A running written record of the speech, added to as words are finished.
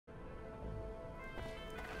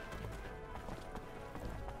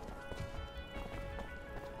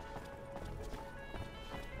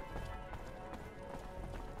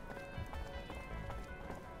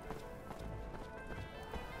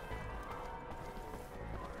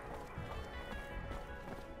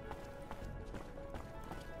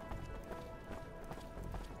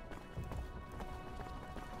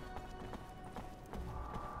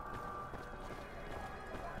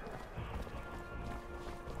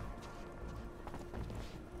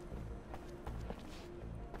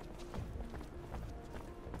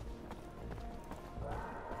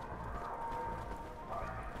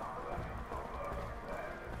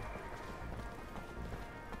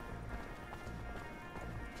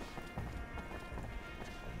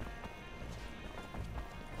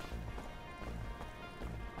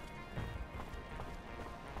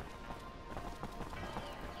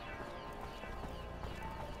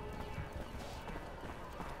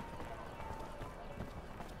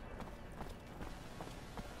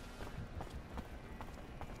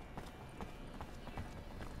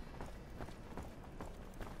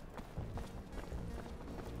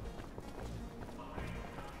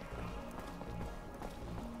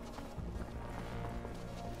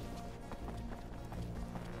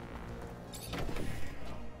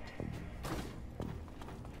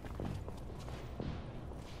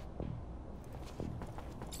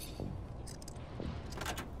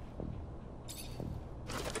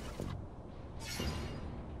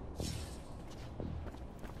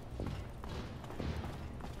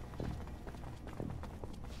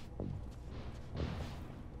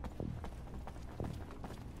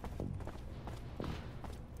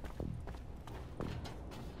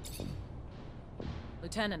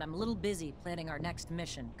Lieutenant, I'm a little busy planning our next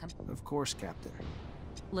mission. Come. Of course, Captain.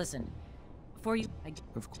 Listen, before you...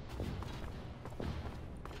 Of course.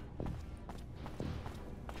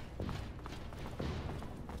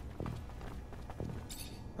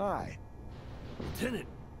 Hi. Lieutenant,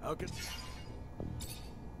 how can...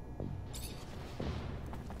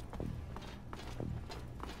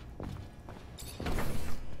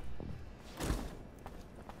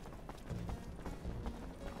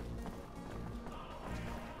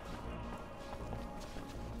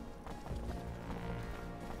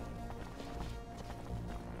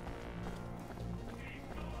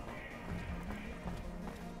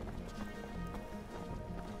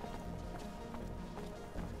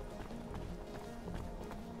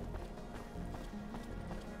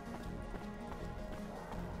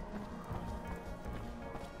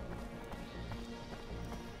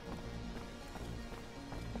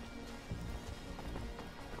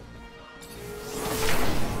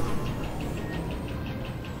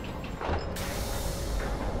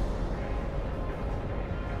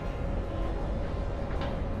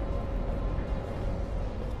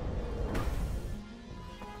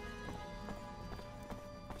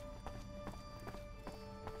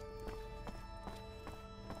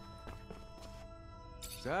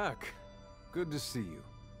 Zach, good to see you.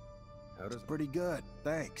 How does... Pretty good,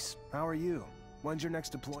 thanks. How are you? When's your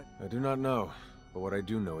next deployment? I do not know, but what I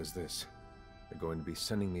do know is this. They're going to be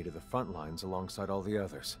sending me to the front lines alongside all the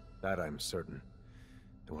others. That I'm certain.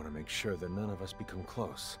 I want to make sure that none of us become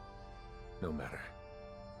close. No matter.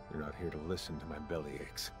 You're not here to listen to my belly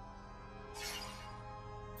aches.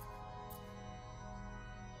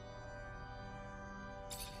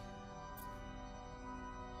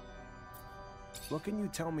 What can you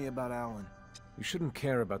tell me about Alan? You shouldn't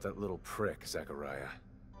care about that little prick, Zachariah.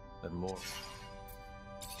 That more...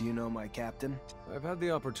 Do you know my captain? I've had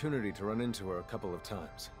the opportunity to run into her a couple of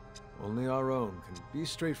times. Only our own can be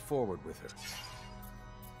straightforward with her.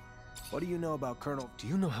 What do you know about Colonel... Do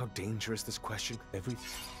you know how dangerous this question...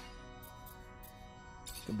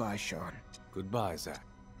 Goodbye, Sean. Goodbye, Zach.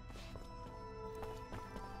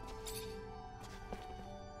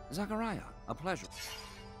 Zachariah, a pleasure.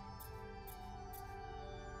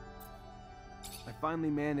 I finally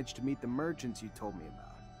managed to meet the merchants you told me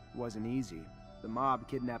about. It wasn't easy. The mob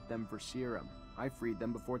kidnapped them for serum. I freed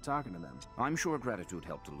them before talking to them. I'm sure gratitude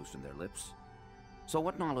helped to loosen their lips. So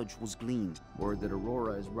what knowledge was gleaned? Word that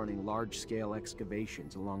Aurora is running large-scale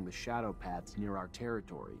excavations along the shadow paths near our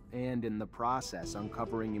territory, and in the process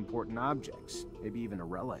uncovering important objects, maybe even a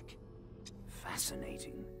relic.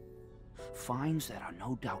 Fascinating. Finds that are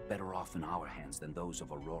no doubt better off in our hands than those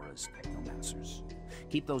of Aurora's technomancers.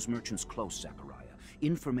 Keep those merchants close, Zachariah.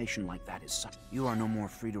 Information like that is such... You are no more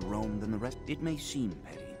free to roam than the rest. It may seem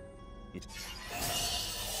petty. It...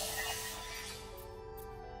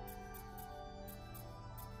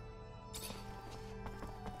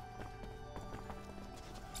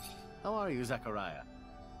 How are you, Zachariah?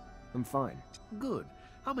 I'm fine. Good.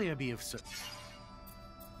 How may I be of service?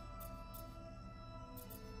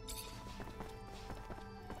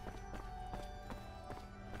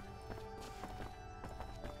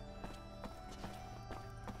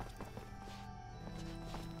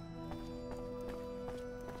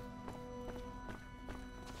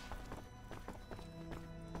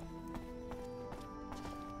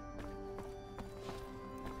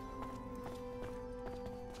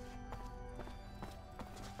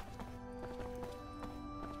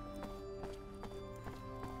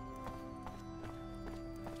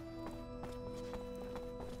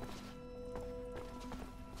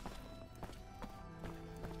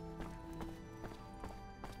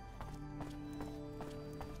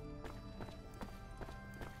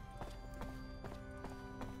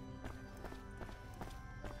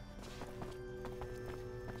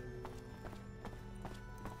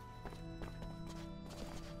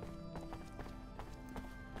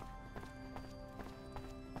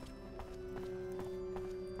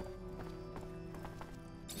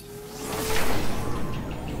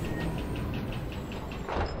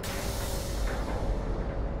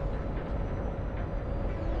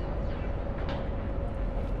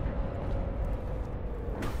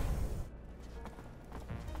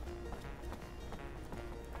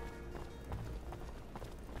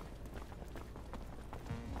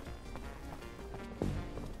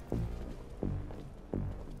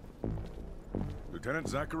 Lieutenant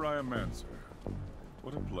Zachariah Manser.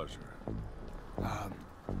 What a pleasure.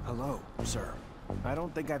 Hello, sir. I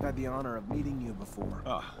don't think I've had the honor of meeting you before.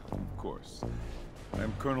 Ah, of course. I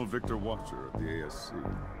am Colonel Victor Watcher of the ASC.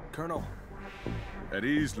 Colonel. At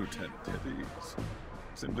ease, Lieutenant, at ease.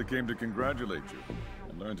 Simply came to congratulate you,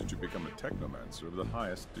 and learned that you become a technomancer of the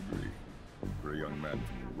highest degree. For a young man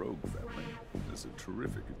from the Rogue family, this is a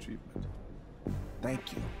terrific achievement.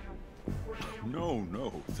 Thank you.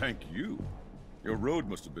 No, thank you. Your road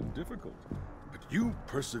must have been difficult, but you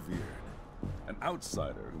persevered. An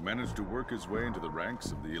outsider who managed to work his way into the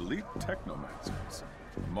ranks of the elite technomancers.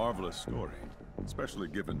 A marvelous story, especially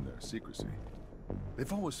given their secrecy.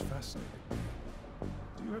 They've always fascinated me.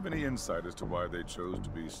 Do you have any insight as to why they chose to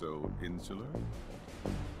be so insular?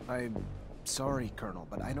 I'm sorry, Colonel,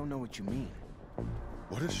 but I don't know what you mean.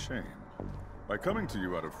 What a shame. By coming to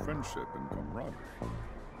you out of friendship and camaraderie,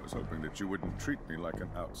 I was hoping that you wouldn't treat me like an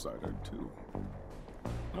outsider, too.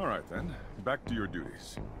 All right, then. Back to your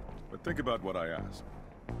duties. But think about what I asked,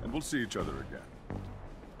 and we'll see each other again.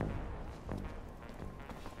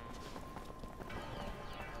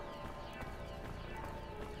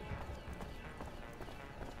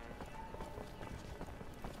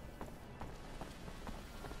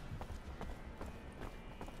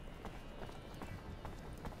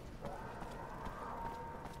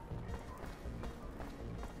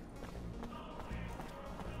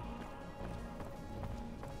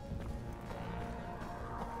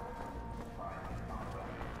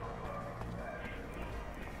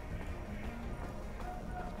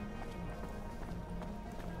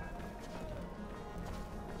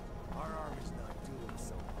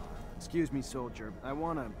 Excuse me, soldier. I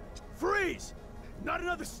wanna... Freeze! Not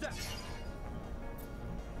another step!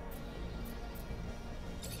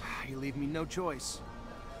 You leave me no choice.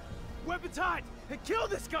 Weapons hot! And kill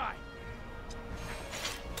this guy!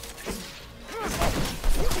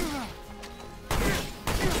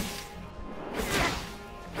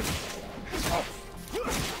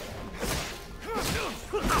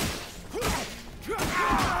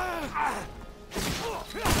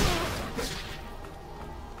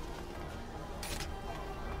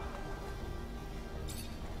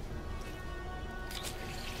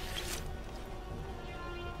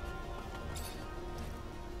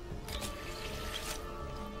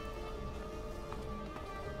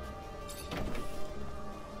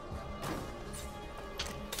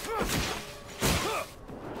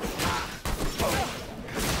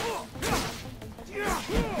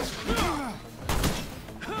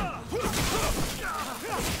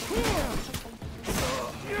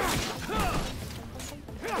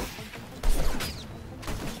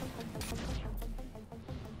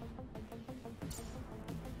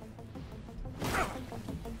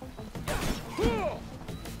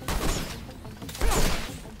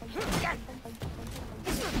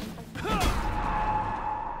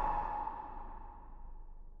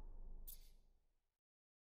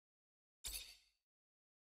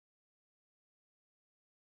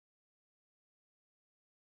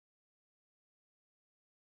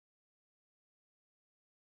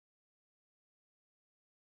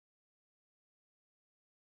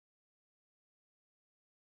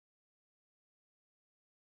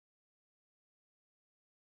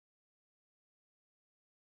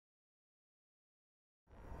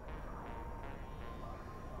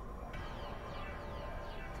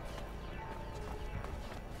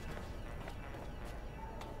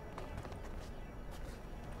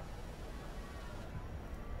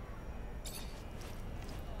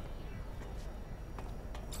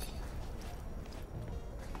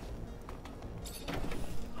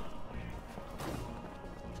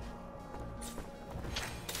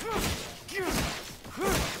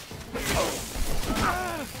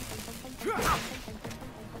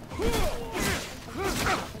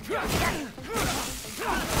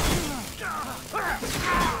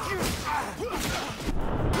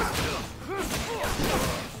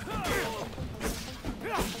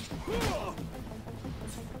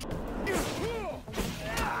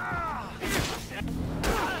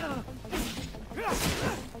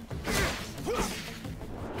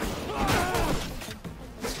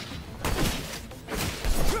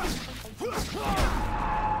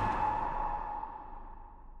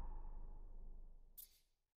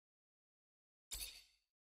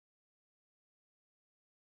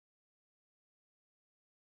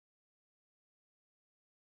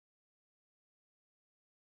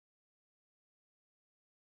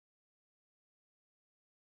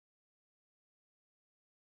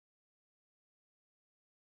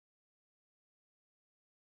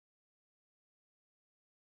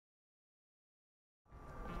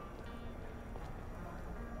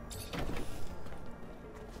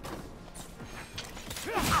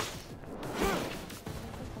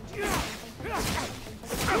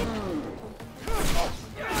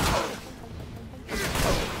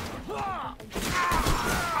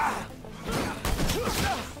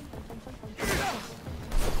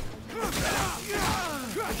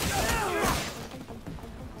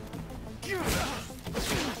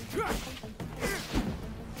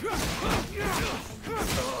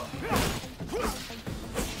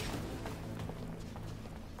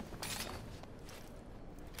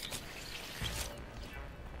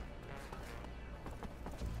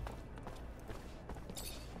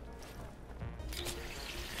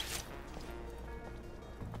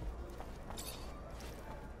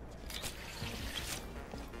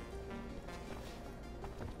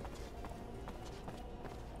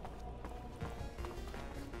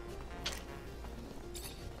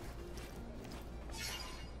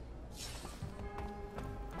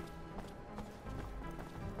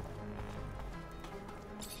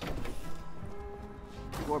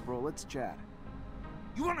 Corporal, let's chat.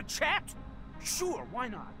 You want to chat? Sure, why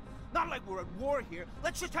not? Not like we're at war here.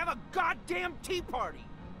 Let's just have a goddamn tea party.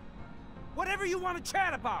 Whatever you want to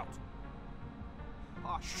chat about.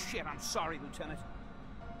 Oh, shit, I'm sorry, Lieutenant.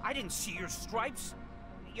 I didn't see your stripes.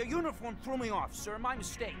 Your uniform threw me off, sir. My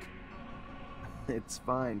mistake. It's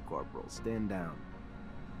fine, Corporal. Stand down.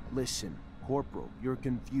 Listen, Corporal, you're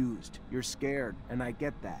confused. You're scared, and I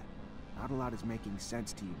get that. Not a lot is making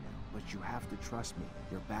sense to you now, but you have to trust me.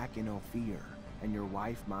 You're back in Ophir, and your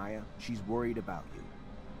wife, Maya, she's worried about you.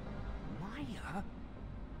 Maya?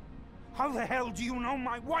 How the hell do you know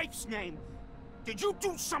my wife's name? Did you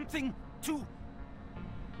do something to...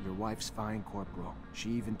 Your wife's fine, Corporal. She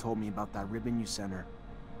even told me about that ribbon you sent her.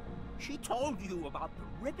 She told you about the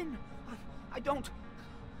ribbon? I don't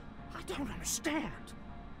understand.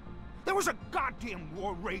 There was a goddamn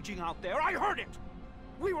war raging out there. I heard it.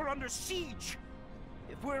 We were under siege.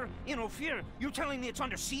 If we're in Ophir, you telling me it's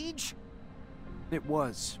under siege? It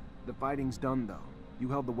was. The fighting's done, though. You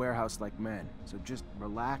held the warehouse like men, so just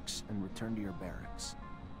relax and return to your barracks.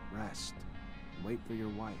 Rest. And wait for your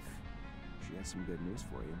wife. She has some good news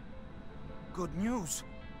for you. Good news?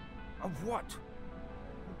 Of what?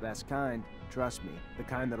 The best kind. Trust me. The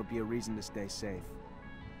kind that'll be a reason to stay safe.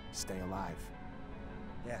 Stay alive.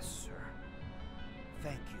 Yes, sir.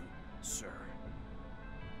 Thank you, sir.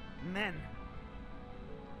 Men,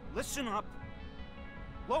 listen up.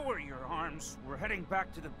 Lower your arms. We're heading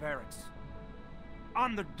back to the barracks.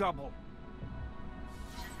 On the double.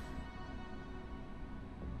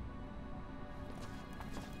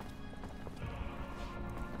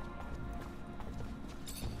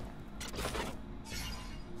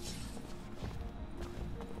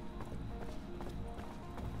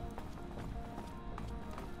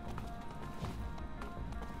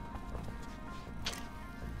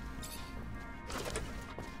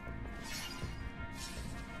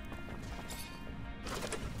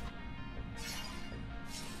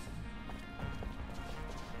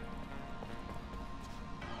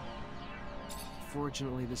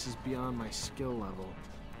 Fortunately, this is beyond my skill level.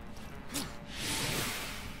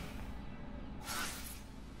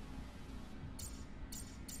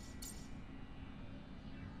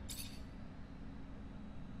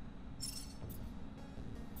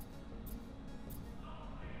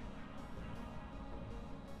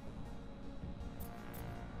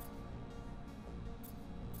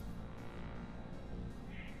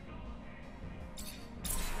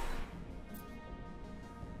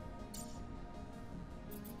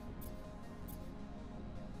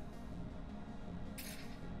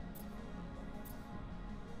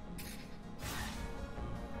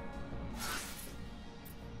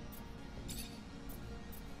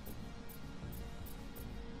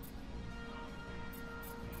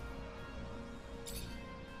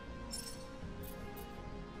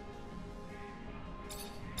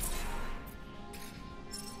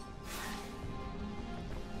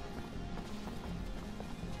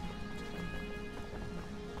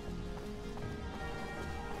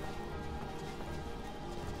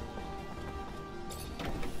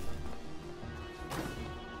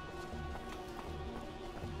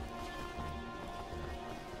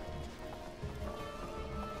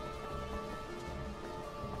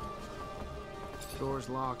 Door's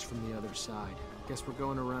locked from the other side. Guess we're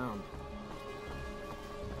going around.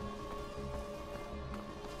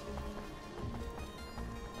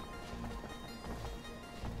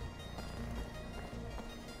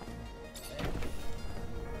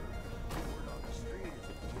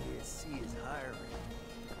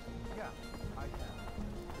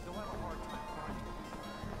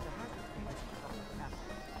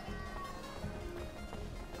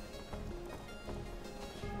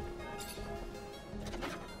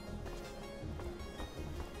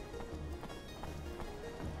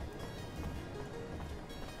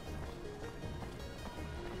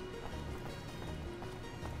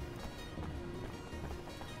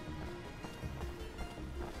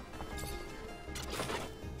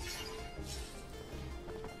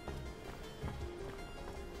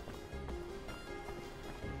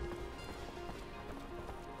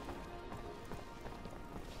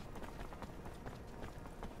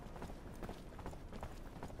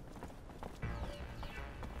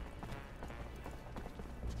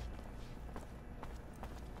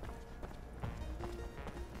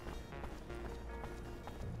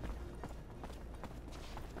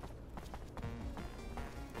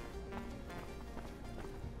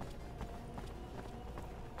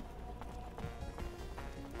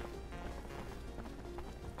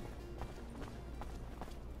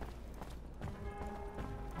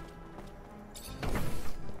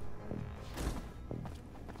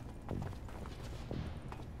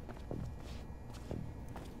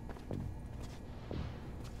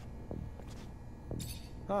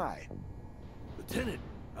 Hi. Lieutenant,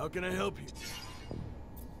 how can I help you?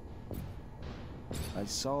 I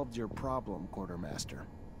solved your problem, Quartermaster.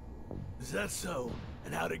 Is that so?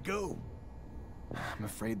 And how'd it go? I'm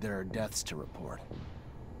afraid there are deaths to report.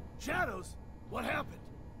 Shadows? What happened?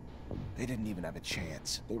 They didn't even have a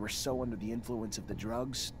chance. They were so under the influence of the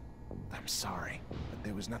drugs. I'm sorry, but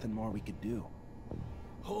there was nothing more we could do.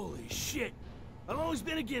 Holy shit! I've always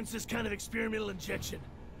been against this kind of experimental injection.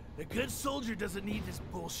 A good soldier doesn't need this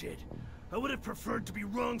bullshit. I would have preferred to be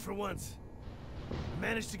wrong for once. I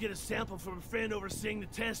managed to get a sample from a friend overseeing the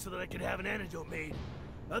test so that I could have an antidote made.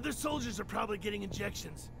 Other soldiers are probably getting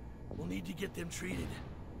injections. We'll need to get them treated.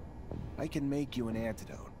 I can make you an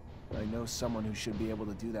antidote. I know someone who should be able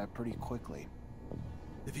to do that pretty quickly.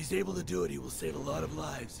 If he's able to do it, he will save a lot of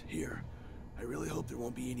lives. Here, I really hope there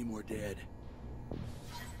won't be any more dead.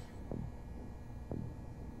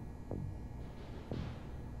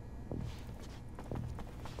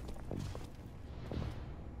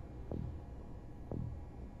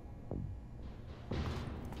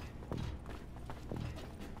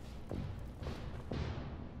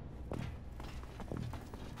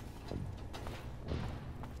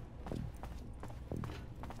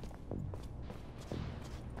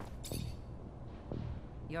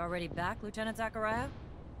 You already back, Lieutenant Zachariah?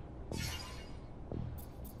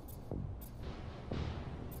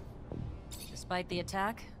 Despite the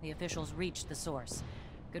attack, the officials reached the source.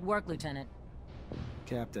 Good work, Lieutenant.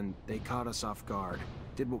 Captain, they caught us off guard.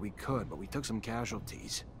 Did what we could, but we took some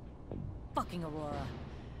casualties. Fucking Aurora.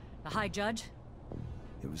 The High Judge?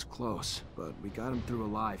 It was close, but we got him through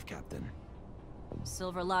alive, Captain.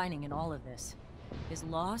 Silver lining in all of this. His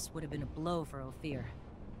loss would have been a blow for Ophir.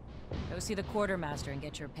 Go see the quartermaster and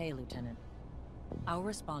get your pay, Lieutenant. Our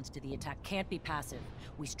response to the attack can't be passive.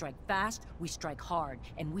 We strike fast, we strike hard,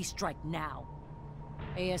 and we strike now.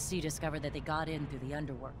 ASC discovered that they got in through the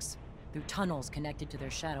underworks, through tunnels connected to their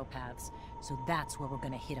shadow paths, so that's where we're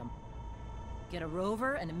gonna hit them. Get a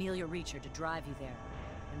rover and Amelia Reacher to drive you there,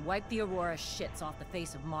 and wipe the Aurora shits off the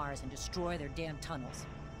face of Mars and destroy their damn tunnels.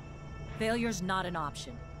 Failure's not an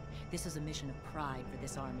option. This is a mission of pride for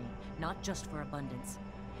this army, not just for abundance.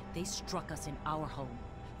 They struck us in our home.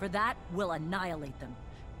 For that, we'll annihilate them.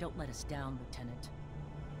 Don't let us down, Lieutenant.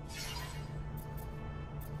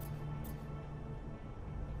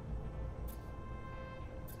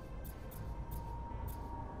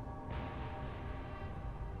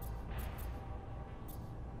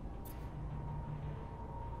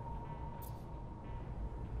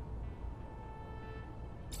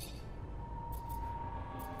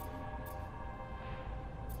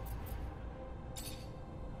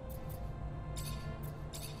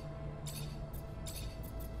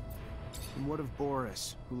 And what of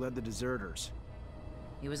Boris, who led the deserters?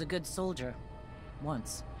 He was a good soldier.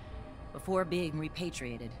 Once. Before being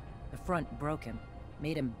repatriated, the front broke him,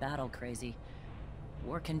 made him battle crazy.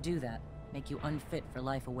 War can do that, make you unfit for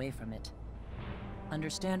life away from it.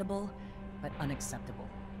 Understandable, but unacceptable.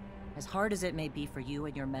 As hard as it may be for you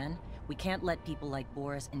and your men, we can't let people like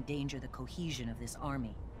Boris endanger the cohesion of this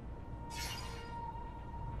army.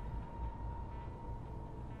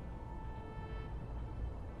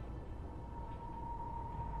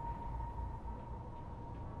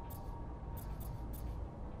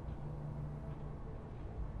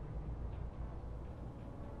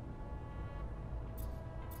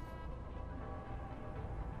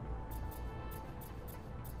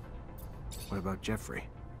 What about Jeffrey?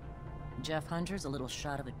 Jeff Hunter's a little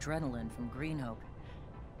shot of adrenaline from Greenhope.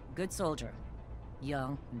 Good soldier.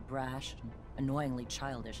 Young and brash and annoyingly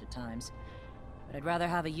childish at times. But I'd rather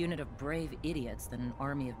have a unit of brave idiots than an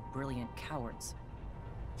army of brilliant cowards.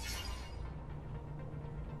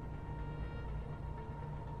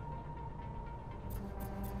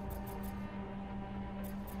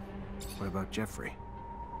 What about Jeffrey?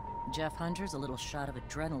 Jeff Hunter's a little shot of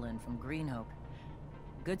adrenaline from Greenhope.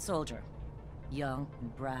 Good soldier. Young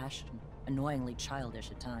and brash and annoyingly childish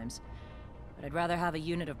at times. But I'd rather have a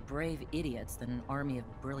unit of brave idiots than an army of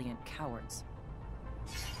brilliant cowards.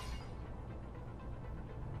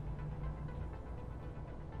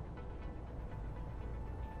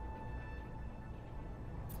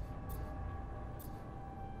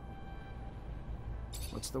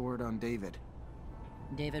 What's the word on David?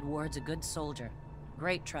 David Ward's a good soldier.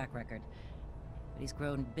 Great track record. But he's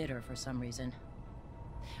grown bitter for some reason.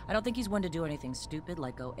 I don't think he's one to do anything stupid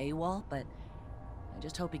like go AWOL, but I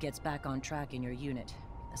just hope he gets back on track in your unit.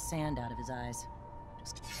 Get the sand out of his eyes.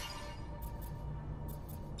 Just...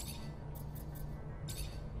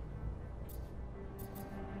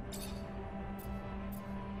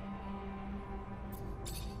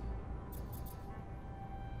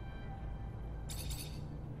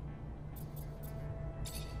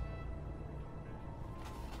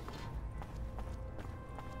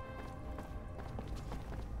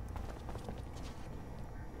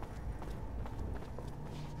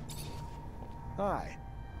 Hi.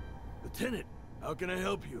 Lieutenant, how can I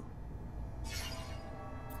help you?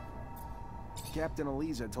 Captain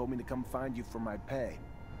Eliza told me to come find you for my pay.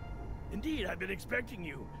 Indeed, I've been expecting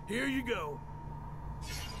you. Here you go.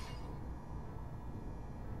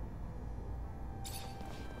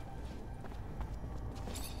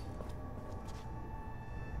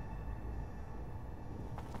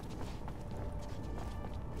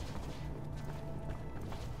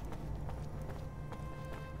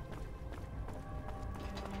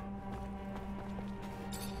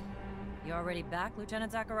 You already back,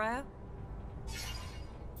 Lieutenant Zachariah?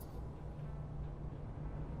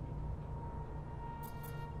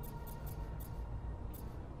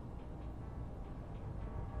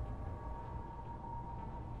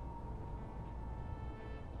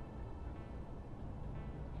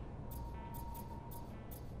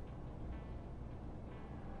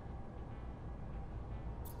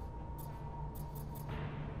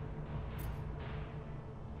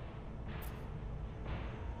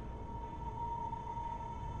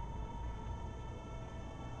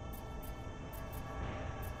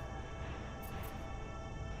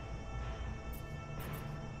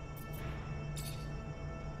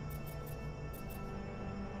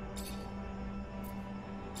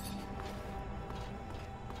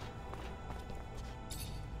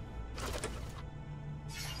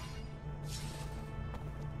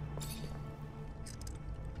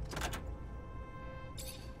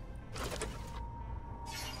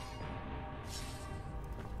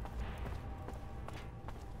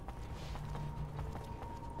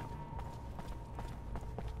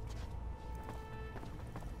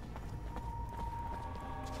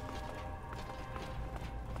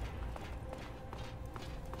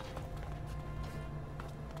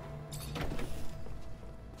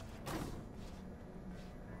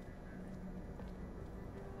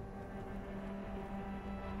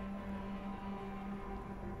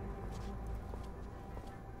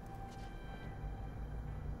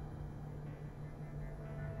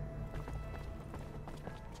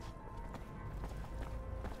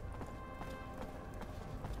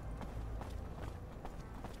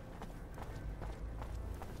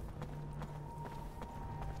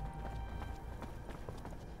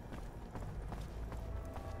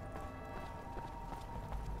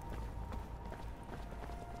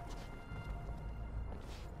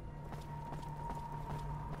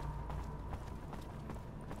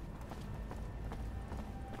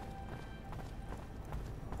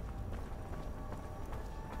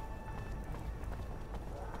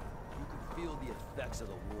 Feel the effects of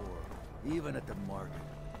the war, even at the market.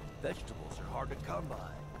 Vegetables are hard to come by,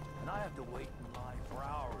 and I have to wait in line for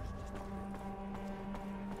hours just to get.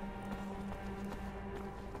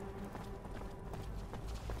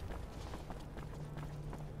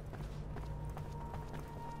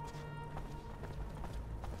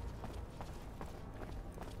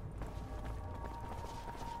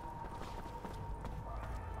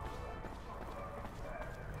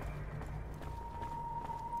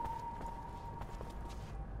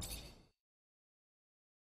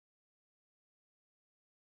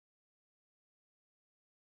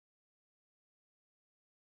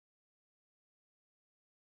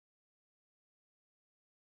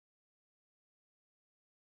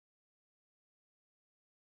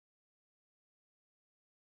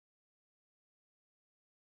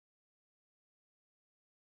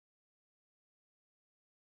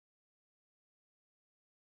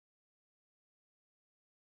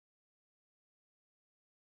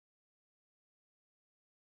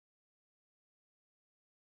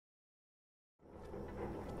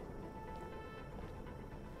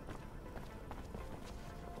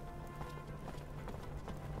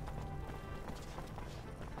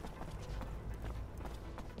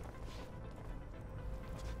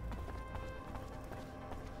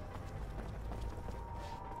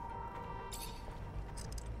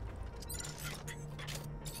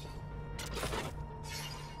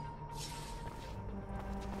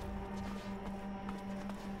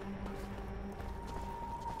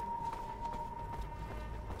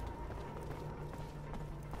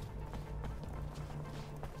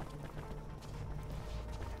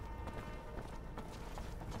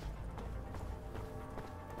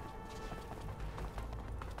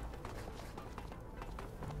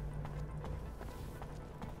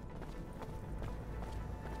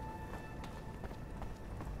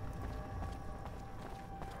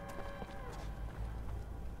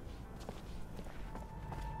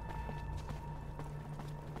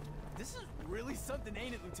 This is really something,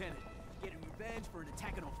 ain't it, Lieutenant? Getting revenge for an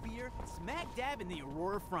attack on Ophir, smack dab in the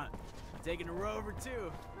Aurora front. Taking a rover,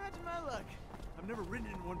 too. Imagine my luck. I've never ridden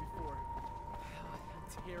in one before.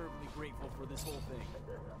 terribly grateful for this whole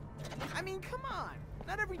thing. I mean, come on!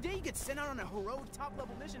 Not every day you get sent out on a heroic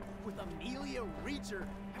top-level mission with Amelia Reacher.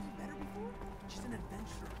 Have you met her before? She's an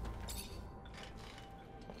adventurer.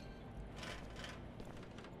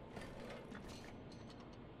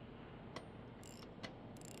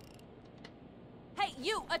 Hey,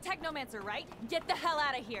 you, a technomancer, right? Get the hell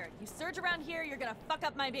out of here. You surge around here, you're gonna fuck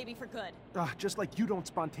up my baby for good. Just like you don't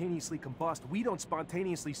spontaneously combust, we don't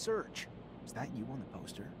spontaneously surge. Is that you on the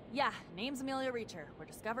poster? Yeah, name's Amelia Reacher. We're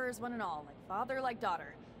discoverers one and all, like father, like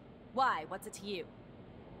daughter. Why? What's it to you?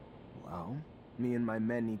 Well, me and my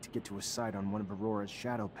men need to get to a site on one of Aurora's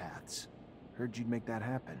shadow paths. Heard you'd make that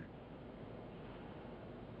happen.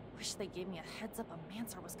 Wish they gave me a heads up a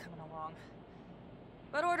Mancer was coming along.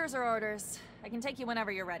 But orders are orders. I can take you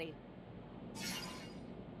whenever you're ready.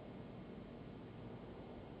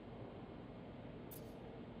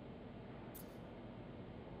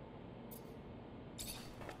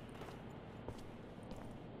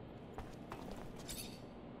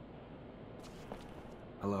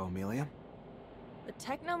 Hello, Amelia? The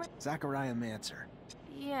technoman? Zachariah Mancer.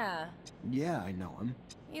 Yeah. Yeah, I know him.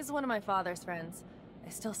 He's one of my father's friends. I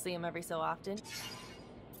still see him every so often.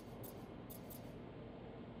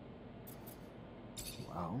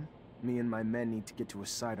 Well, me and my men need to get to a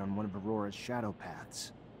site on one of Aurora's shadow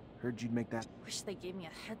paths. Heard you'd make that. Wish they gave me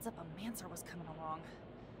a heads up a Mancer was coming along.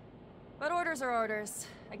 But orders are orders.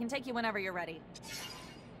 I can take you whenever you're ready.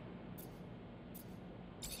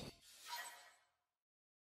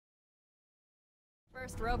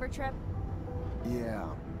 First rover trip? Yeah,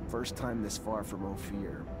 first time this far from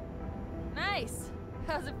Ophir. Nice!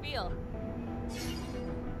 How's it feel?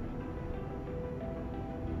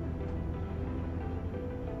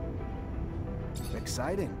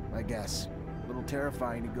 Exciting, I guess. A little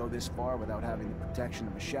terrifying to go this far without having the protection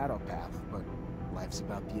of a shadow path, but life's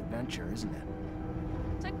about the adventure, isn't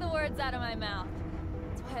it? Took the words out of my mouth.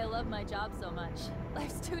 That's why I love my job so much.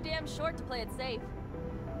 Life's too damn short to play it safe.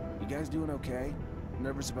 You guys doing okay?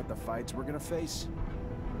 Nervous about the fights we're gonna face?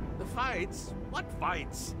 The fights? What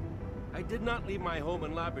fights? I did not leave my home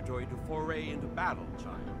and laboratory to foray into battle,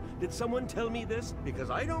 child. Did someone tell me this? Because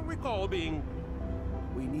I don't recall being...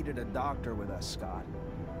 We needed a doctor with us, Scott.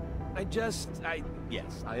 Yes,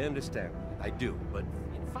 I understand. I do, but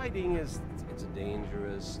fighting it's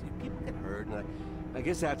dangerous. People get hurt, and I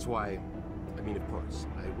guess that's why... I mean, of course,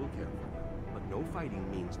 I will care for you, but no fighting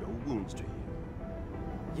means no wounds to you.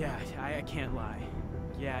 Yeah, I can't lie.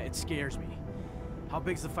 Yeah, it scares me. How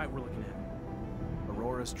big's the fight we're looking at?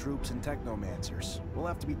 Aurora's troops and technomancers. We'll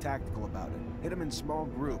have to be tactical about it. Hit them in small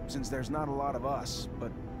groups, since there's not a lot of us.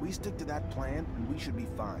 But we stick to that plan, and we should be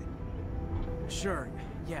fine. Sure.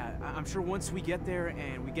 Yeah, I'm sure once we get there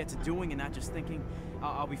and we get to doing and not just thinking,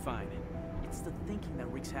 I'll be fine. It's the thinking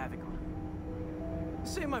that wreaks havoc on me.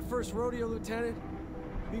 This ain't my first rodeo, Lieutenant.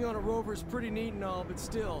 Being on a rover is pretty neat and all, but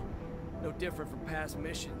still, no different from past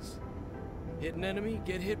missions. Hit an enemy,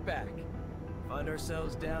 get hit back. Find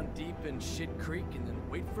ourselves down deep in Shit Creek and then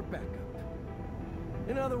wait for backup.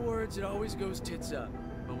 In other words, it always goes tits up.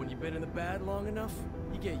 But when you've been in the bad long enough,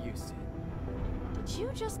 you get used to it. Did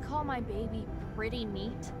you just call my baby pretty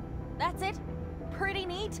neat? That's it? Pretty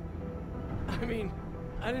neat?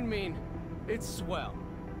 I didn't mean... It's swell.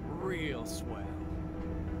 Real swell.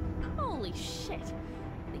 Holy shit.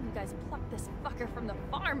 I think you guys plucked this fucker from the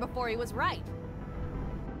farm before he was ripe.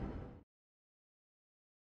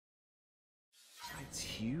 It's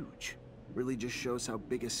huge. Really just shows how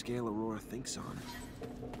big a scale Aurora thinks on.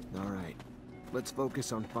 Alright, let's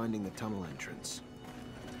focus on finding the tunnel entrance.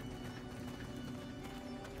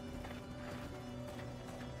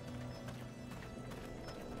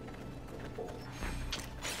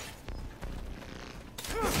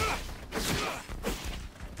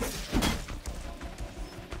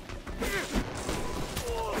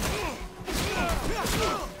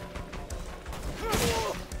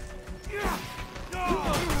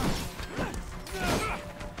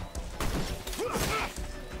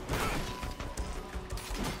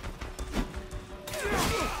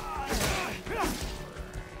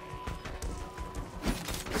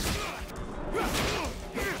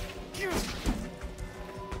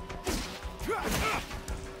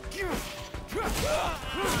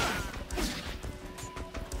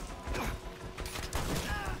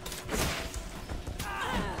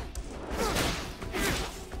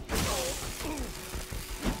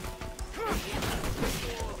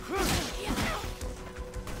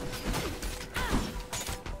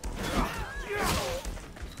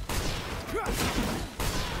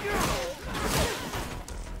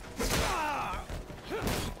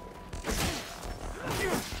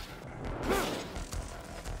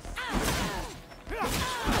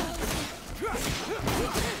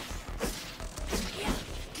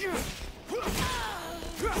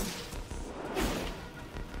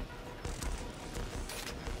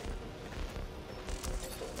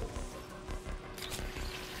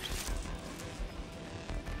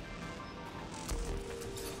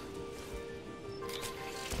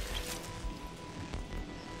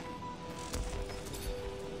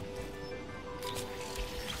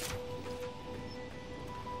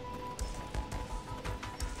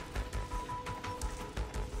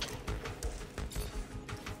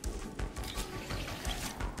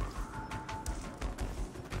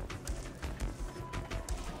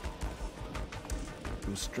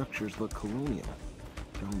 Those structures look colonial.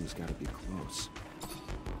 Dome has got to be close.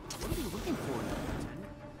 What are we looking for, Lieutenant?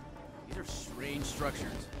 These are strange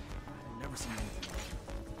structures. I've never seen anything like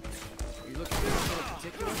it. Are you looking for anything in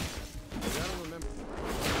particular? I don't remember.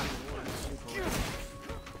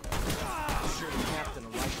 I'm sure the captain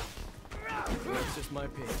will like it. That's just my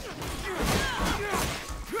opinion.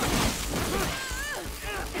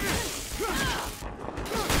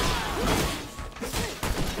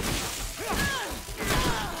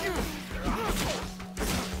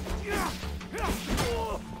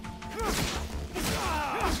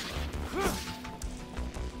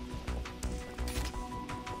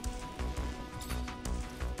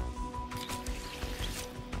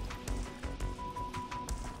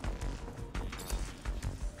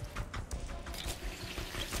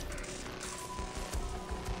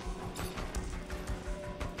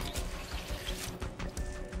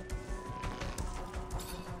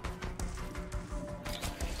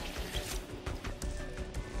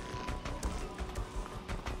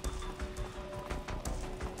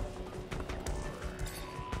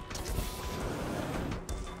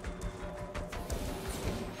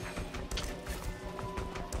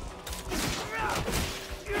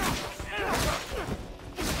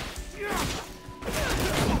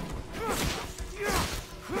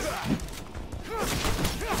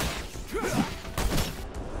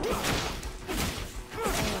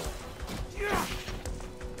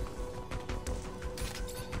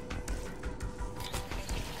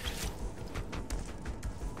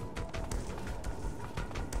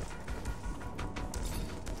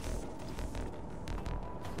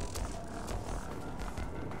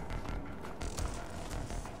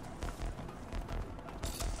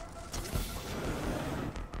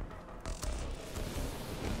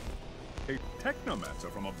 A technomancer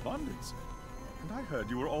from Abundance. And I heard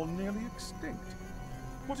you were all nearly extinct.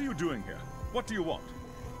 What are you doing here? What do you want?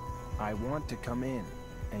 I want to come in,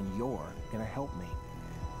 and you're gonna help me.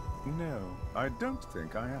 No, I don't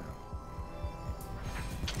think I am.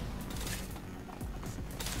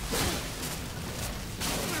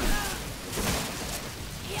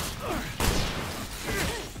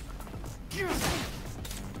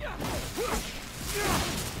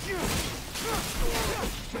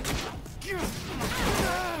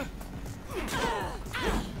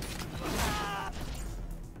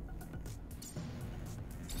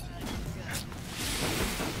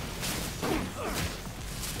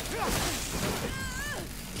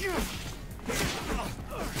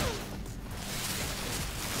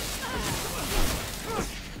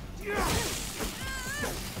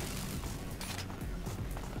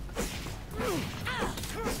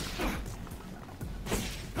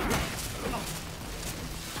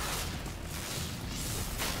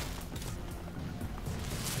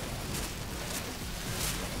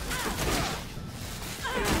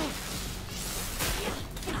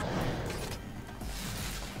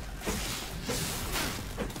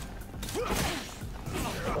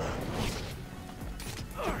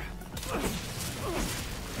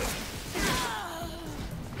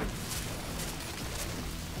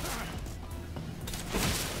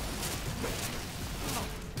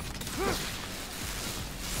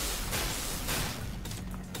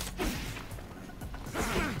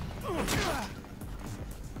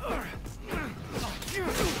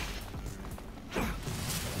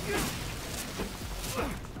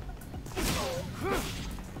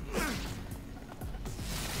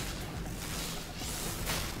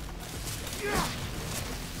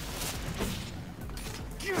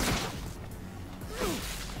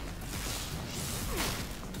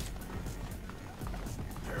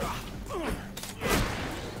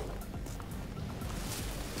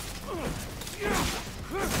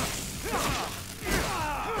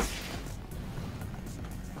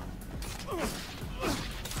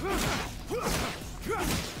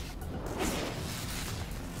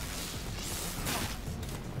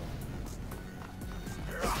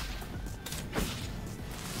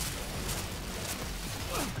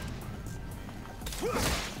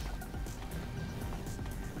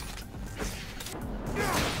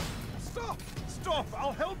 Stop!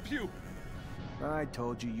 I'll help you! I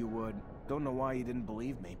told you would. Don't know why you didn't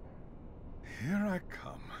believe me. Here I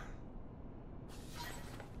come.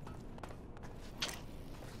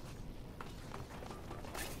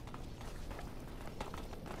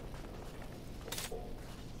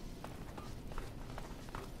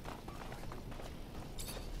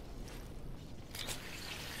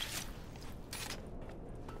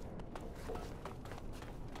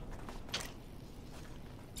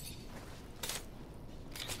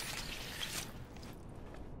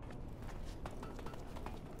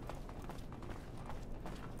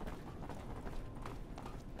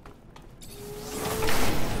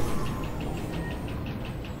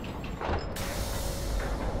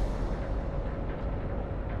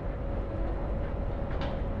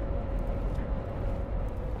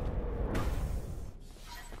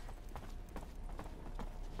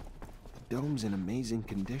 dome's in amazing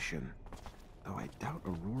condition. Though I doubt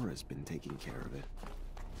Aurora's been taking care of it.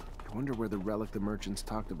 I wonder where the relic the merchants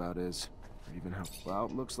talked about is. Or even how... Well,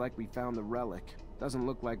 it looks like we found the relic. Doesn't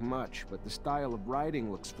look like much, but the style of writing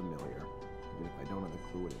looks familiar. Even if I don't have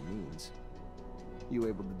a clue what it means. You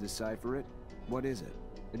able to decipher it? What is it?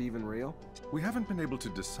 It even real? We haven't been able to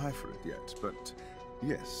decipher it yet, but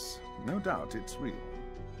yes, no doubt it's real.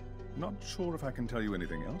 Not sure if I can tell you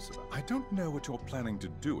anything else about it. I don't know what you're planning to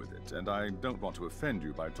do with it, and I don't want to offend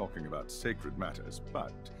you by talking about sacred matters,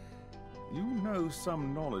 but you know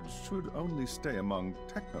some knowledge should only stay among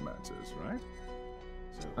technomancers, right?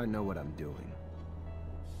 So I know what I'm doing.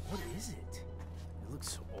 What is it? It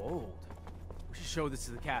looks old. We should show this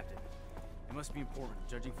to the captain. It must be important,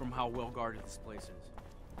 judging from how well guarded this place is.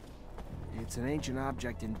 It's an ancient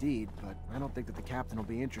object indeed, but I don't think that the captain will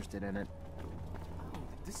be interested in it. Oh,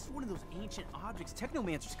 this is one of those ancient objects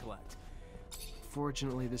technomancers collect.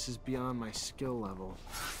 Fortunately, this is beyond my skill level.